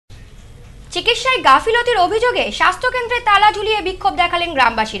চিকিৎসায় গাফিলতির অভিযোগে স্বাস্থ্যকেন্দ্রে তালা ঝুলিয়ে বিক্ষোভ দেখালেন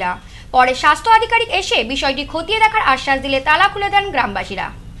গ্রামবাসীরা। পরে স্বাস্থ্য আধিকারিক এসে বিষয়টি খতিয়ে দেখার আশ্বাস দিলে তালা খুলে দেন গ্রামবাসীরা।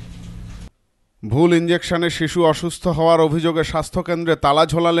 ভুল ইঞ্জেকশনে শিশু অসুস্থ হওয়ার অভিযোগে স্বাস্থ্যকেন্দ্রে তালা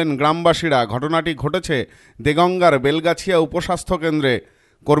ঝোলালেন গ্রামবাসীরা। ঘটনাটি ঘটেছে দেগঙ্গার বেলগাছিয়া উপস্বাস্থ্য কেন্দ্রে।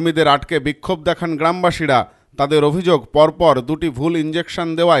 কর্মীদের আটকে বিক্ষোভ দেখান গ্রামবাসীরা। তাদের অভিযোগ, পরপর দুটি ভুল ইঞ্জেকশন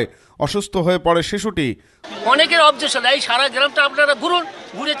দেওয়ায় অসুস্থ হয়ে পড়ে শিশুটি। অনেকের অবজেকশন, এই সারা গ্রামটা আপনারা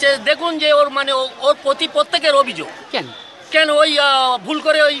ঘুরে দেখুন যে ওর ওর প্রত্যেকের অভিযোগ কেন ওই ভুল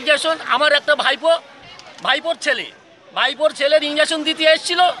করে ওই ইঞ্জেকশন। আমার একটা ভাইপোর ছেলের ইঞ্জেকশন দিতে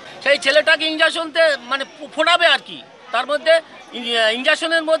এসেছিল, সেই ছেলেটাকে ইঞ্জেকশনতে ফোটাবে আর কি, তার মধ্যে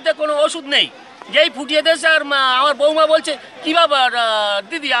ইঞ্জেকশনের মধ্যে কোনো ওষুধ নেই, যেই ফুটিয়ে দিয়েছে। আর আমার বৌমা বলছে, কী ব্যাপার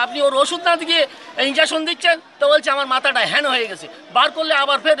দিদি, আপনি ওর ওষুধ না দিয়ে ইঞ্জেকশন দিচ্ছেন? তো বলছে আমার মাথাটা হ্যান হয়ে গেছে, বার করলে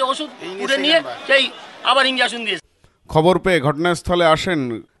আবার ফের ওষুধ পুড়ে নিয়ে সেই আবার ইঞ্জেকশন দিয়েছে। খবর পেয়ে ঘটনাস্থলে আসেন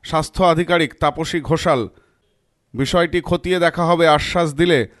স্বাস্থ্য আধিকারিক তাপসী ঘোষাল। বিষয়টি খতিয়ে দেখা হবে আশ্বাস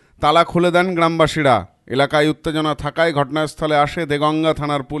দিলে তালা খুলে দেন গ্রামবাসীরা। এলাকায় উত্তেজনা থাকায় ঘটনাস্থলে আসে দেগঙ্গা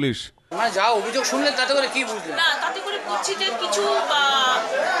থানার পুলিশ। যা অভিযোগ শুনলেন তাতে করে কি বুঝলেন? না, তাতে করে বুঝছি যে কিছু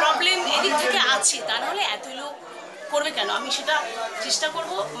প্রবলেম এদিক থেকে আছে, তা নাহলে এত লোক করবে কেন? আমি সেটা চেষ্টা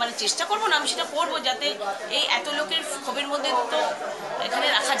করব না, আমি সেটা করবো যাতে এই এত লোকের ক্ষোভের মধ্যে তো এখানে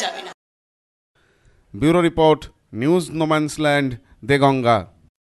রাখা যাবে না। Bureau report, news no man's land, Deganga.